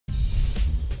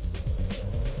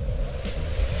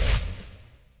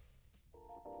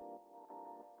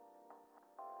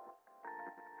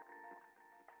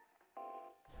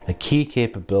A key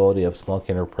capability of Splunk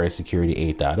Enterprise Security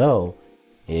 8.0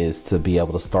 is to be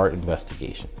able to start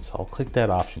investigations. So I'll click that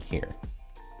option here.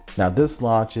 Now this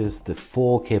launches the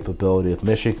full capability of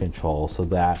mission control so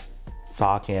that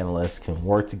SOC analysts can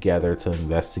work together to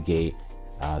investigate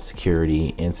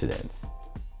security incidents.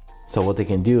 So what they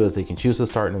can do is they can choose to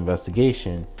start an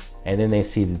investigation, and then they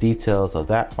see the details of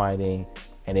that finding,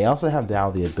 and they also have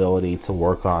now the ability to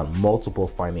work on multiple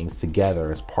findings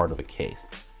together as part of a case.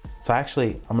 So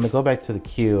actually, I'm going to go back to the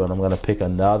queue and I'm going to pick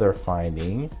another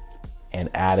finding and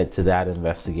add it to that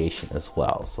investigation as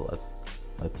well. So let's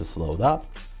let this load up,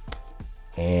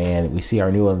 and we see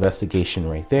our new investigation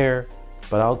right there.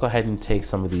 But I'll go ahead and take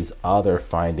some of these other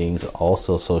findings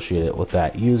also associated with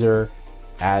that user,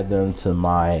 add them to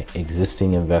my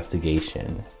existing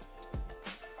investigation,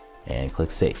 and click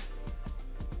save.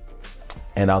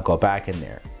 And I'll go back in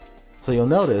there. So you'll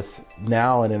notice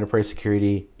now in Enterprise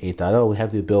Security 8.0, we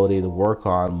have the ability to work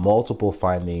on multiple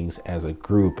findings as a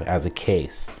group, as a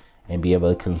case, and be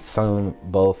able to consume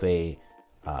both a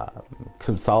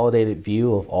consolidated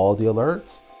view of all the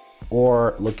alerts,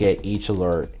 or look at each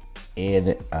alert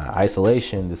in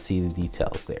isolation to see the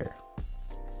details there.